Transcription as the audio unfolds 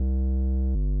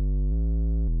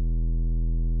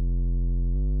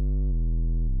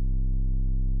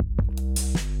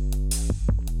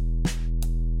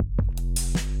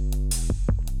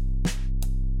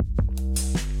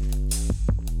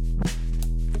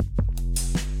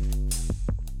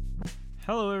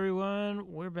Hello, everyone.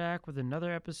 We're back with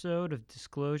another episode of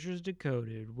Disclosures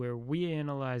Decoded, where we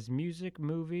analyze music,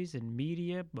 movies, and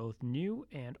media, both new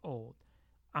and old.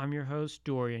 I'm your host,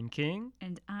 Dorian King.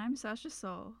 And I'm Sasha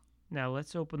Soul. Now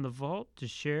let's open the vault to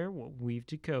share what we've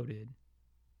decoded.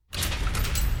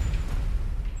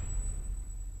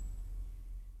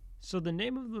 So, the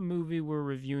name of the movie we're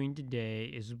reviewing today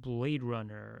is Blade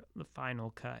Runner: The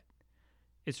Final Cut.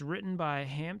 It's written by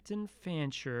Hampton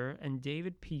Fancher and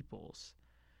David Peoples.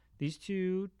 These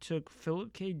two took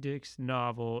Philip K. Dick's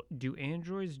novel Do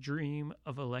Androids Dream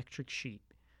of Electric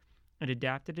Sheep and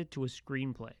adapted it to a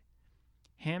screenplay.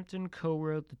 Hampton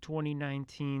co-wrote the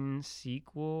 2019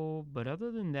 sequel, but other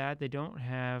than that, they don't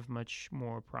have much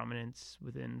more prominence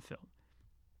within film.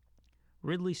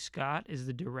 Ridley Scott is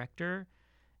the director,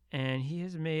 and he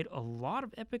has made a lot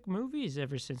of epic movies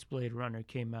ever since Blade Runner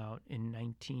came out in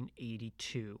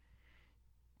 1982.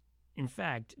 In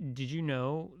fact, did you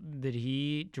know that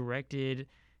he directed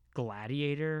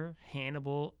Gladiator,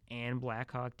 Hannibal, and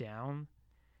Black Hawk Down?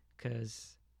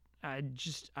 Because I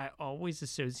always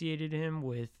associated him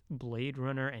with Blade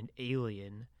Runner and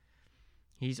Alien.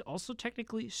 He's also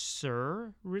technically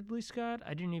Sir Ridley Scott.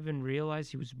 I didn't even realize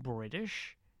he was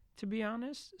British, to be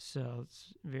honest. So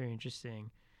it's very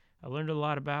interesting. I learned a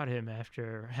lot about him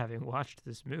after having watched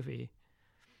this movie.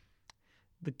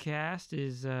 The cast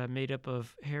is made up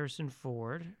of Harrison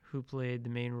Ford, who played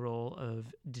the main role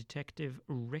of Detective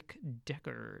Rick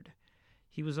Deckard.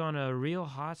 He was on a real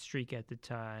hot streak at the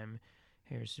time,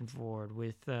 Harrison Ford,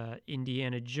 with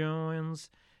Indiana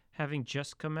Jones having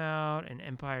just come out and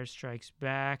Empire Strikes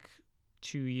Back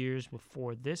 2 years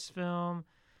before this film.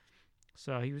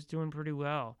 So he was doing pretty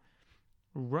well.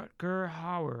 Rutger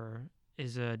Hauer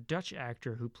is a Dutch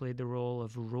actor who played the role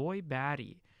of Roy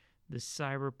Batty, the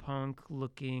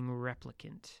cyberpunk-looking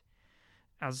replicant.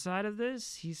 Outside of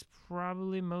this, he's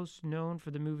probably most known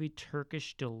for the movie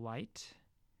Turkish Delight.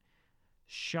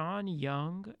 Sean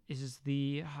Young is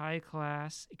the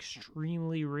high-class,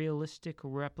 extremely realistic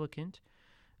replicant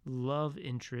love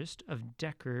interest of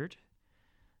Deckard.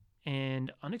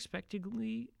 And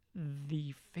unexpectedly,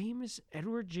 the famous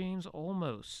Edward James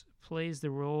Olmos plays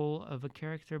the role of a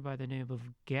character by the name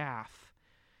of Gaff.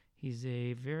 He's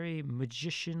a very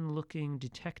magician-looking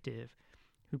detective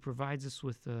who provides us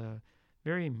with a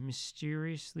very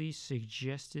mysteriously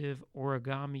suggestive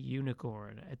origami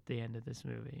unicorn at the end of this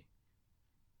movie.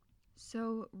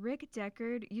 So, Rick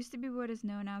Deckard used to be what is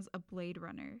known as a Blade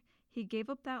Runner. He gave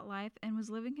up that life and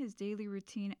was living his daily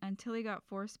routine until he got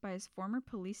forced by his former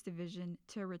police division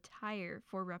to retire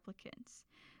for replicants,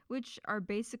 which are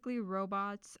basically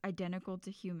robots identical to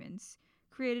humans,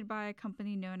 created by a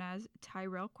company known as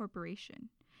Tyrell Corporation.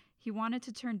 He wanted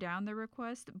to turn down the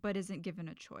request, but isn't given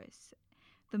a choice.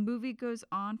 The movie goes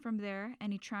on from there,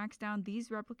 and he tracks down these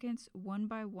replicants one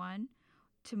by one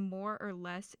to more or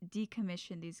less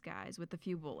decommission these guys with a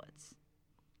few bullets.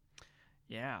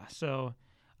 Yeah, so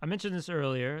I mentioned this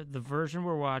earlier. The version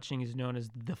we're watching is known as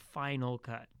the Final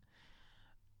Cut.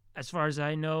 As far as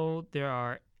I know, there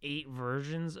are 8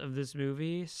 versions of this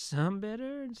movie, some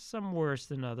better and some worse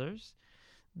than others.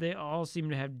 They all seem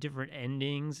to have different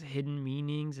endings, hidden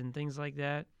meanings, and things like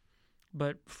that.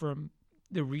 But from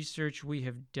the research we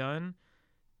have done,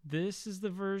 this is the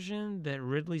version that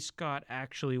Ridley Scott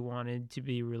actually wanted to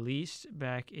be released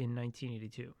back in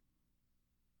 1982.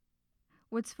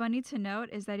 What's funny to note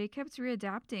is that he kept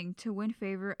readapting to win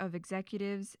favor of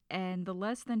executives and the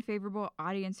less than favorable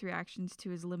audience reactions to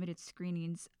his limited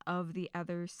screenings of the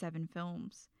other 7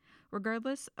 films.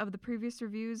 Regardless of the previous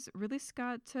reviews, Ridley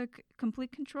Scott took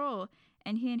complete control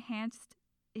and he enhanced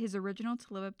his original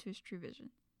to live up to his true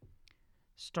vision.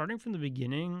 Starting from the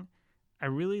beginning, I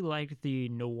really liked the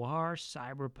noir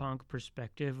cyberpunk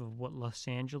perspective of what Los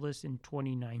Angeles in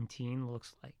 2019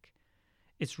 looks like.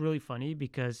 It's really funny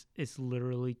because it's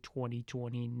literally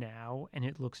 2020 now and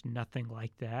it looks nothing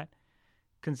like that.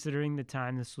 Considering the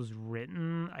time this was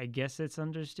written, I guess it's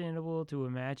understandable to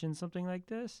imagine something like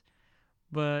this,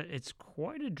 but it's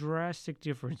quite a drastic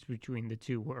difference between the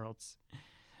two worlds.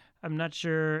 I'm not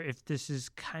sure if this is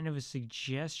kind of a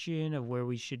suggestion of where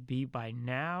we should be by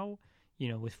now,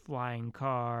 with flying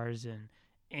cars and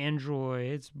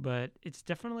androids, but it's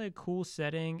definitely a cool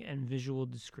setting and visual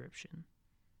description.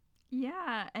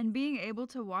 Yeah, and being able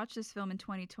to watch this film in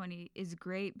 2020 is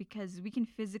great because we can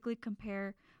physically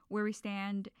compare where we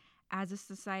stand as a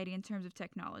society in terms of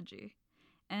technology.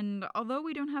 And although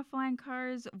we don't have flying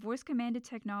cars, voice commanded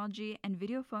technology and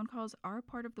video phone calls are a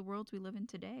part of the world we live in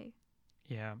today.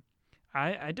 Yeah,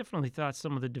 I definitely thought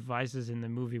some of the devices in the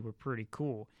movie were pretty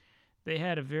cool. They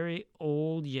had a very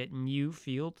old yet new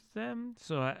feel to them,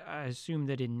 so I assume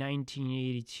that in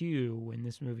 1982, when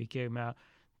this movie came out,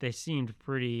 they seemed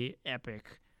pretty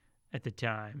epic at the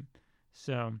time.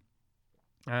 So,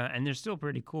 and they're still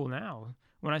pretty cool now.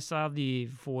 When I saw the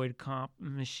Void Comp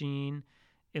machine,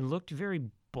 it looked very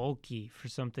bulky for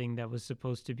something that was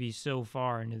supposed to be so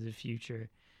far into the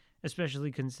future,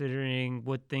 especially considering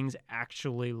what things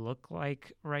actually look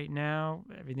like right now.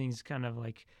 Everything's kind of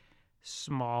like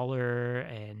smaller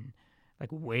and like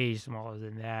way smaller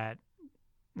than that.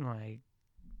 Like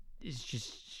it's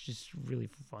just really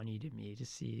funny to me to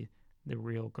see the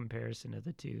real comparison of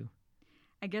the two.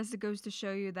 I guess it goes to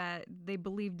show you that they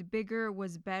believed bigger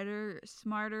was better,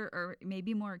 smarter, or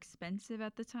maybe more expensive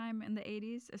at the time in the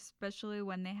 80s, especially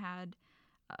when they had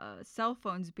cell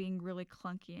phones being really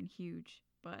clunky and huge.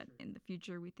 But in the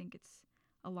future, we think it's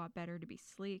a lot better to be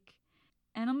sleek.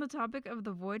 And on the topic of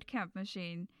the Void Camp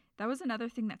machine, that was another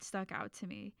thing that stuck out to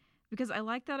me because I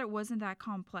like that it wasn't that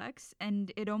complex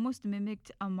and it almost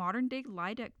mimicked a modern day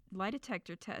lie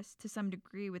detector test to some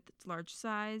degree with its large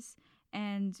size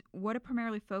and what it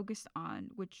primarily focused on,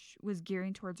 which was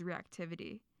gearing towards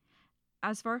reactivity.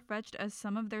 As far fetched as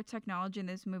some of their technology in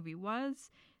this movie was,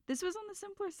 this was on the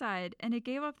simpler side and it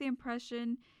gave off the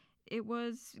impression it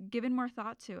was given more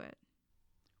thought to it.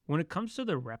 When it comes to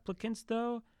the replicants,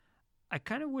 though, I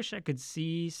kind of wish I could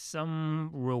see some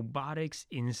robotics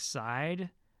inside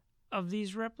of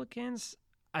these replicants.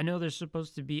 I know they're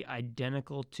supposed to be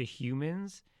identical to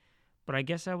humans, but I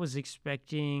guess I was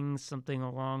expecting something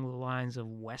along the lines of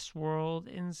Westworld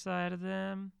inside of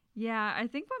them. Yeah, I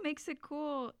think what makes it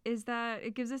cool is that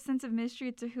it gives a sense of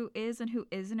mystery to who is and who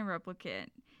isn't a replicant.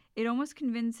 It almost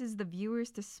convinces the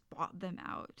viewers to spot them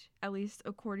out, at least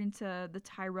according to the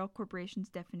Tyrell Corporation's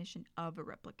definition of a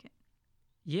replicant.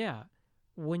 Yeah,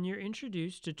 when you're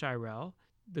introduced to Tyrell,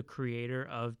 the creator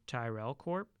of Tyrell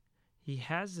Corp, he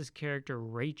has this character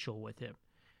Rachel with him.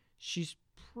 She's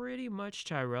pretty much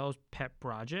Tyrell's pet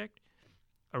project,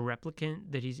 a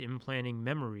replicant that he's implanting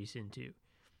memories into.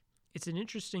 It's an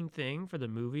interesting thing for the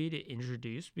movie to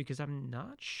introduce because I'm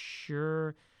not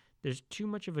sure there's too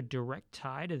much of a direct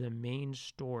tie to the main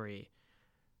story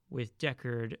with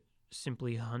Deckard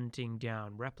simply hunting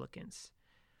down replicants.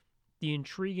 The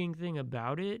intriguing thing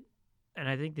about it, and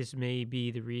I think this may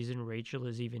be the reason Rachel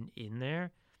is even in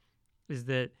there, is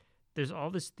that there's all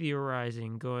this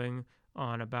theorizing going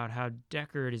on about how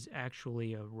Deckard is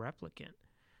actually a replicant.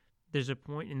 There's a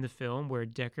point in the film where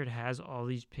Deckard has all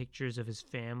these pictures of his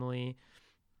family,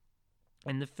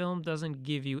 and the film doesn't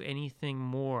give you anything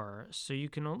more, so you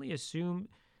can only assume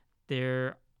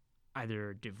they're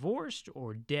either divorced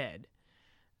or dead.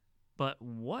 But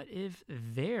what if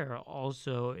they're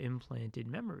also implanted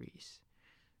memories?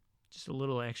 Just a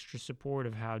little extra support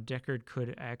of how Deckard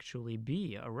could actually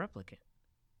be a replicant.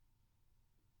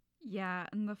 Yeah,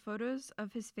 and the photos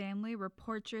of his family were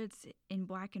portraits in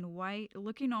black and white,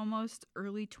 looking almost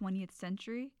early 20th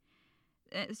century.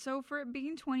 So, for it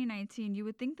being 2019, you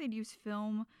would think they'd use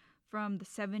film from the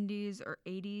 70s or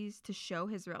 80s to show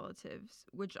his relatives,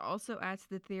 which also adds to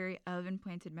the theory of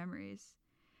implanted memories.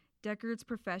 Deckard's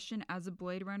profession as a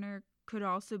Blade Runner could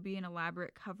also be an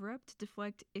elaborate cover up to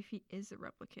deflect if he is a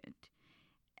replicant.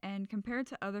 And compared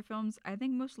to other films, I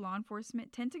think most law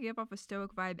enforcement tend to give off a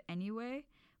stoic vibe anyway.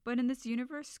 But in this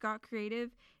universe, Scott Creative,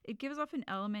 it gives off an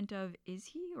element of is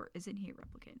he or isn't he a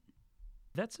replicant?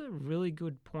 That's a really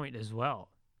good point as well.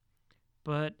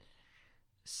 But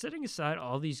setting aside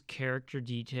all these character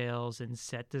details and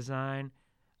set design,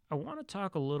 I want to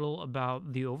talk a little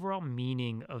about the overall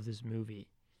meaning of this movie.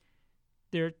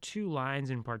 There are two lines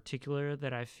in particular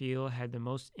that I feel had the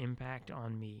most impact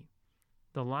on me.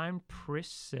 The line Pris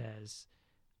says,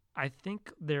 "I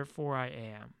think, therefore I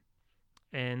am."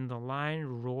 And the line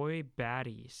Roy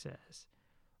Batty says,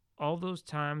 "All those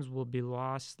times will be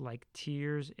lost like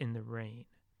tears in the rain."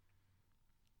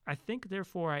 I think,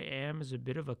 therefore I am is a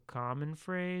bit of a common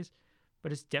phrase,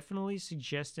 but it's definitely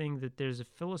suggesting that there's a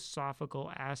philosophical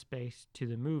aspect to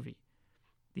the movie.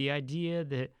 The idea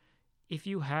that if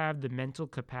you have the mental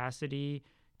capacity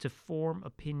to form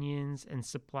opinions and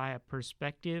supply a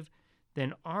perspective,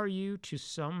 then are you to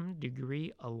some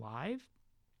degree alive?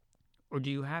 Or do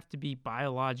you have to be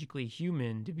biologically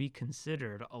human to be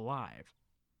considered alive?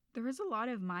 There is a lot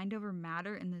of mind over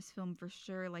matter in this film for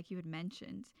sure, like you had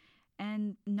mentioned.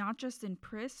 And not just in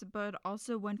Pris, but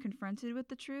also when confronted with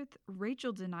the truth,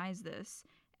 Rachel denies this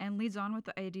and leads on with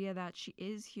the idea that she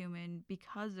is human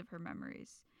because of her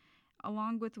memories.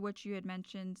 Along with what you had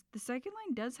mentioned, the second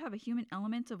line does have a human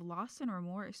element of loss and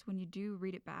remorse when you do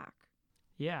read it back.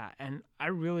 Yeah, and I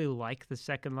really like the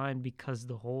second line because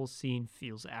the whole scene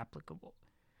feels applicable.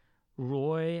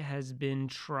 Roy has been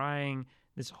trying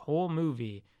this whole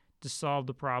movie to solve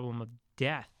the problem of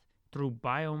death through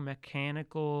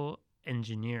biomechanical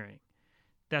engineering.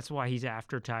 That's why he's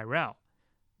after Tyrell.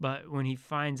 But when he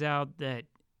finds out that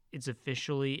it's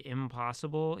officially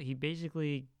impossible, he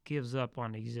basically gives up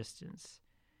on existence.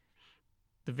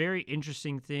 The very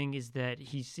interesting thing is that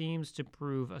he seems to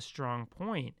prove a strong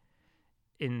point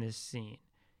in this scene.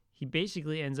 He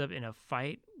basically ends up in a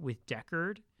fight with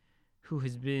Deckard, who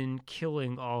has been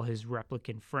killing all his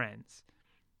replicant friends.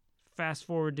 Fast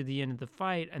forward to the end of the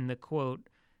fight, and the quote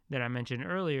that I mentioned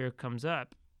earlier comes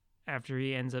up after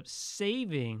he ends up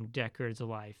saving Deckard's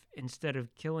life instead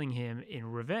of killing him in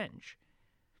revenge.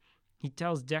 He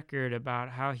tells Deckard about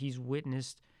how he's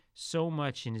witnessed so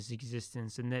much in his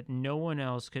existence and that no one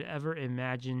else could ever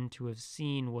imagine to have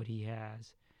seen what he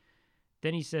has.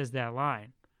 Then he says that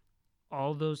line,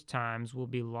 "All those times will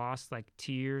be lost like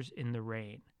tears in the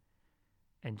rain."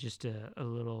 And just a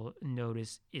little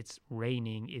notice, it's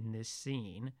raining in this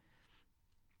scene.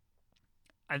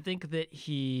 I think that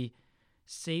he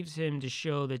saves him to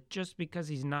show that just because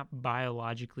he's not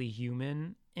biologically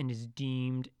human and is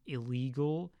deemed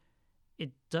illegal,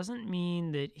 it doesn't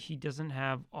mean that he doesn't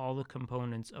have all the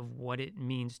components of what it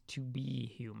means to be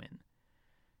human.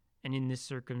 And in this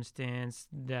circumstance,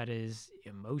 that is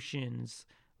emotions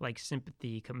like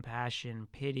sympathy, compassion,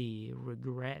 pity,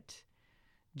 regret,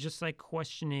 just like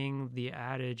questioning the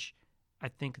adage, "I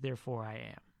think, therefore I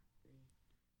am."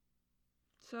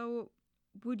 So,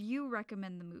 would you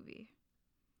recommend the movie?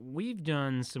 We've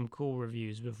done some cool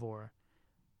reviews before,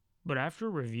 but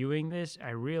after reviewing this,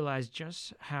 I realized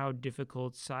just how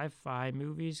difficult sci-fi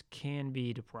movies can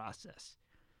be to process.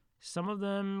 Some of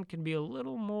them can be a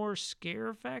little more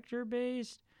scare factor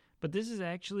based, but this is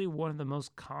actually one of the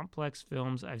most complex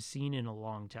films I've seen in a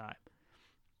long time.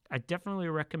 I definitely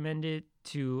recommend it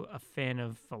to a fan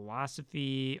of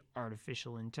philosophy,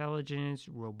 artificial intelligence,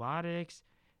 robotics,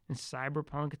 and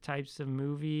cyberpunk types of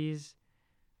movies.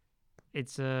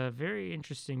 It's a very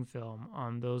interesting film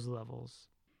on those levels.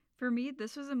 For me,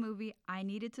 this was a movie I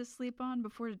needed to sleep on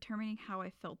before determining how I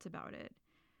felt about it.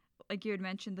 Like you had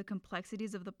mentioned, the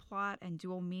complexities of the plot and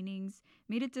dual meanings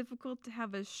made it difficult to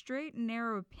have a straight,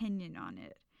 narrow opinion on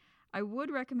it. I would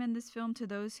recommend this film to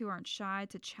those who aren't shy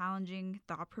to challenging,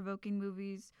 thought-provoking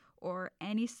movies, or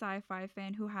any sci-fi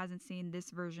fan who hasn't seen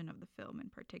this version of the film in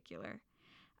particular.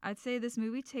 I'd say this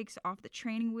movie takes off the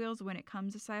training wheels when it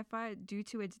comes to sci-fi due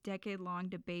to its decade-long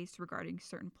debates regarding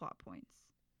certain plot points.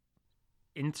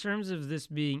 In terms of this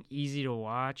being easy to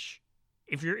watch,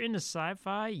 if you're into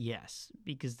sci-fi, yes,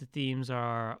 because the themes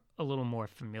are a little more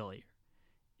familiar.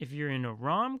 If you're into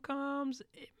rom-coms,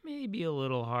 it may be a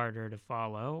little harder to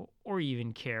follow or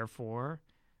even care for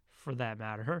that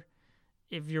matter.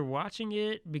 If you're watching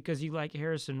it because you like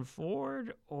Harrison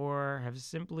Ford or have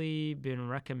simply been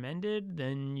recommended,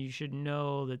 then you should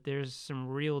know that there's some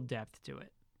real depth to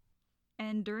it.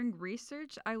 And during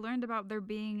research, I learned about there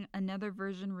being another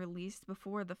version released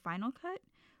before the final cut,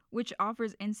 which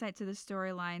offers insight to the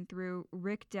storyline through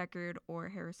Rick Deckard or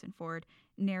Harrison Ford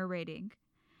narrating.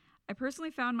 I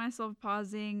personally found myself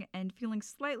pausing and feeling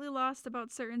slightly lost about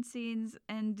certain scenes,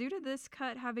 and due to this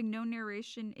cut having no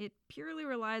narration, it purely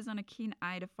relies on a keen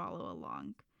eye to follow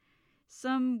along.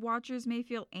 Some watchers may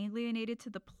feel alienated to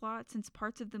the plot since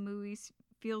parts of the movie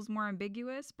feels more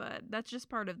ambiguous, but that's just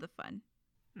part of the fun.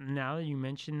 Now that you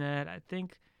mention that, I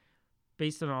think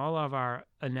based on all of our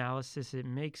analysis, it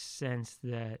makes sense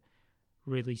that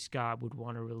Ridley Scott would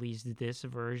want to release this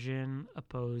version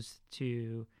opposed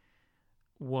to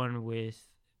one with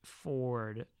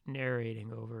Ford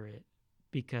narrating over it,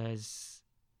 because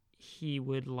he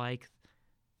would like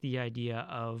the idea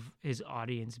of his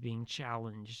audience being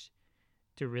challenged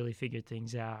to really figure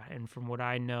things out. And from what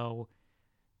I know,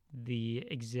 the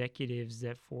executives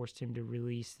that forced him to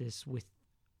release this with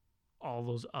all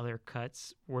those other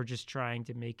cuts were just trying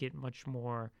to make it much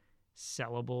more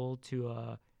sellable to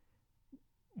a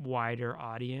wider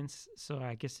audience. So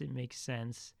I guess it makes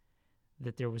sense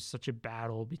that there was such a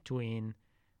battle between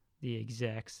the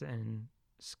execs and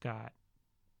Scott.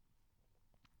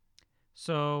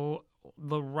 So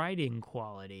the writing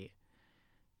quality.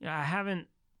 I haven't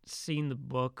seen the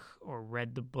book or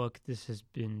read the book this has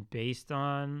been based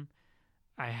on.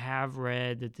 I have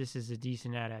read that this is a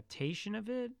decent adaptation of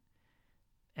it,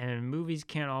 and movies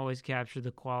can't always capture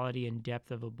the quality and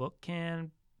depth of a book can,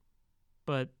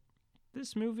 but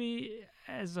this movie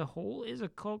as a whole is a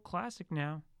cult classic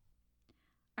now.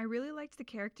 I really liked the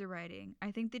character writing. I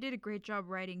think they did a great job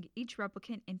writing each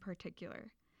replicant in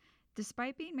particular.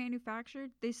 Despite being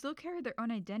manufactured, they still carried their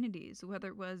own identities, whether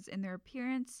it was in their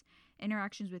appearance,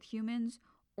 interactions with humans,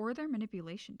 or their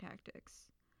manipulation tactics.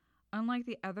 Unlike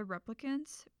the other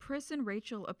replicants, Pris and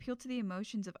Rachel appeal to the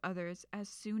emotions of others as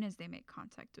soon as they make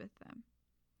contact with them.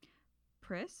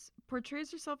 Pris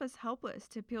portrays herself as helpless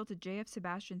to appeal to JF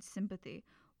Sebastian's sympathy,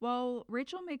 while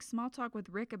Rachel makes small talk with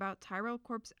Rick about Tyrell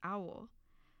Corp's owl.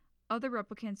 Other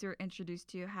replicants we were introduced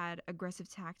to had aggressive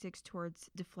tactics towards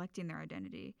deflecting their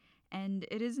identity, and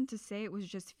it isn't to say it was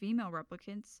just female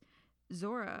replicants.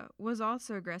 Zora was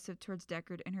also aggressive towards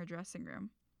Deckard in her dressing room.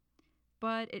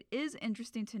 But it is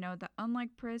interesting to note that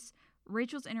unlike Pris,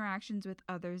 Rachel's interactions with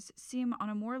others seem on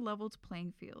a more leveled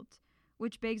playing field,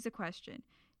 which begs the question,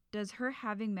 does her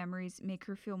having memories make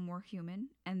her feel more human,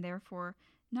 and therefore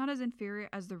not as inferior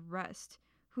as the rest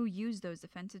who use those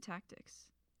defensive tactics?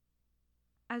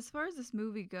 As far as this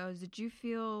movie goes, did you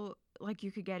feel like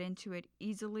you could get into it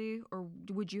easily, or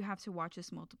would you have to watch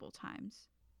this multiple times?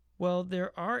 Well,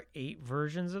 there are 8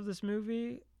 versions of this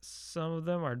movie. Some of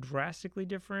them are drastically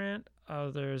different,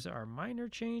 others are minor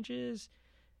changes,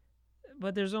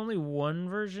 but there's only one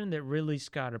version that Ridley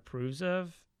Scott approves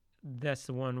of. That's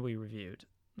the one we reviewed,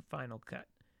 the final cut.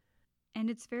 And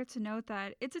it's fair to note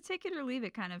that it's a take it or leave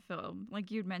it kind of film, like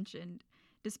you'd mentioned,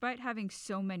 despite having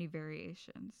so many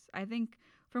variations. I think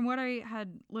from what I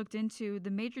had looked into, the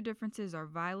major differences are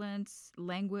violence,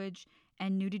 language,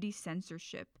 and nudity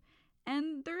censorship.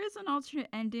 And there is an alternate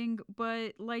ending,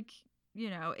 but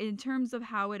in terms of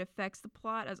how it affects the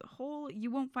plot as a whole,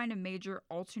 you won't find a major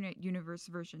alternate universe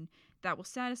version that will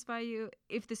satisfy you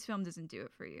if this film doesn't do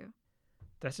it for you.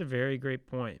 That's a very great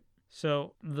point.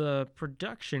 So the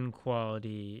production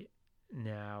quality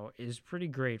now is pretty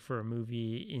great for a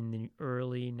movie in the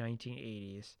early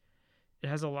 1980s. It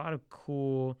has a lot of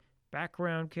cool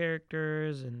background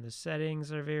characters, and the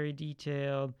settings are very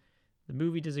detailed. The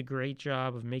movie does a great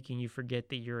job of making you forget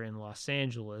that you're in Los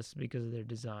Angeles because of their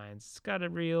designs. It's got a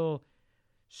real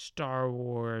Star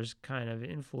Wars kind of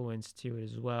influence to it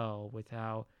as well, with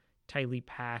how tightly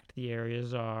packed the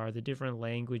areas are, the different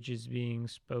languages being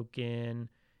spoken,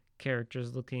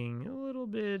 characters looking a little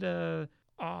bit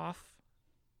off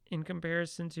in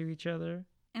comparison to each other.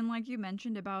 And like you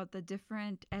mentioned about the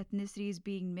different ethnicities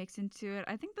being mixed into it,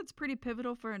 I think that's pretty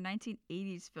pivotal for a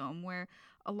 1980s film where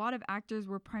a lot of actors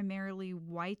were primarily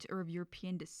white or of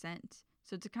European descent.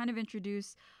 So to kind of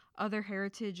introduce other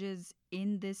heritages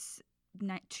in this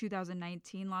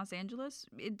 2019 Los Angeles,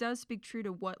 it does speak true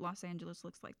to what Los Angeles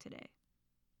looks like today.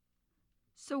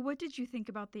 So what did you think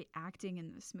about the acting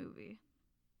in this movie?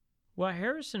 Well,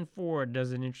 Harrison Ford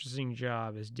does an interesting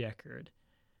job as Deckard.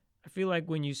 I feel like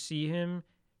when you see him,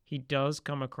 he does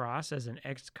come across as an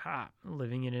ex-cop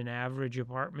living in an average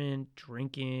apartment,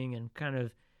 drinking, and kind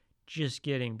of just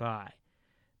getting by.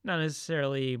 Not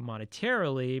necessarily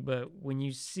monetarily, but when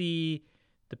you see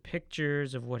the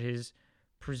pictures of what his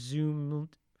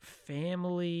presumed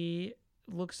family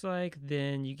looks like,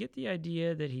 then you get the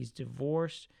idea that he's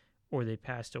divorced or they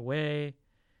passed away.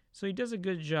 So he does a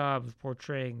good job of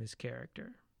portraying this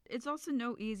character. It's also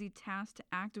no easy task to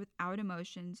act without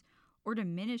emotions or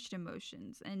diminished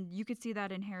emotions, and you could see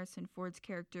that in Harrison Ford's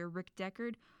character, Rick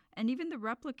Deckard, and even the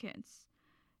replicants.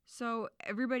 So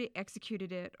everybody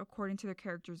executed it according to their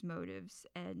character's motives,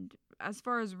 and as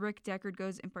far as Rick Deckard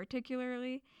goes in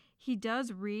particularly, he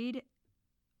reads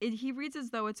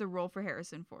as though it's a role for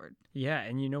Harrison Ford. Yeah,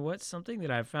 and you know what? Something that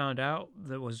I found out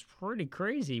that was pretty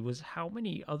crazy was how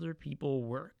many other people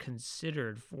were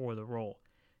considered for the role.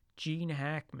 Gene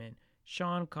Hackman,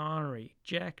 Sean Connery,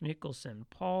 Jack Nicholson,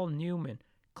 Paul Newman,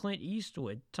 Clint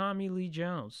Eastwood, Tommy Lee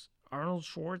Jones, Arnold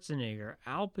Schwarzenegger,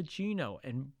 Al Pacino,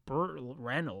 and Burt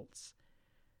Reynolds.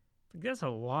 That's a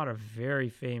lot of very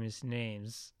famous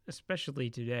names, especially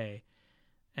today.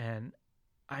 And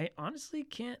I honestly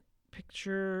can't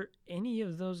picture any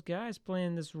of those guys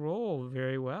playing this role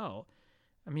very well.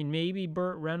 I mean, maybe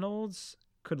Burt Reynolds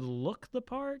could look the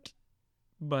part,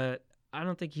 but I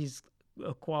don't think he's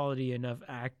a quality enough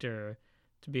actor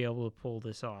to be able to pull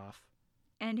this off.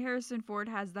 And Harrison Ford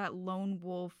has that lone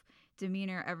wolf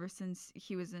demeanor ever since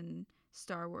he was in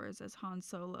Star Wars as Han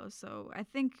Solo. So I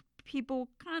think people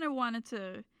kind of wanted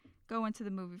to go into the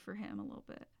movie for him a little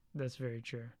bit. That's very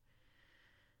true.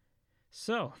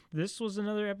 So, this was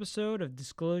another episode of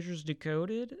Disclosures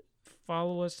Decoded.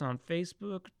 Follow us on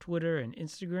Facebook, Twitter, and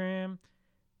Instagram.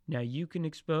 Now you can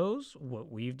expose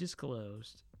what we've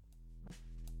disclosed.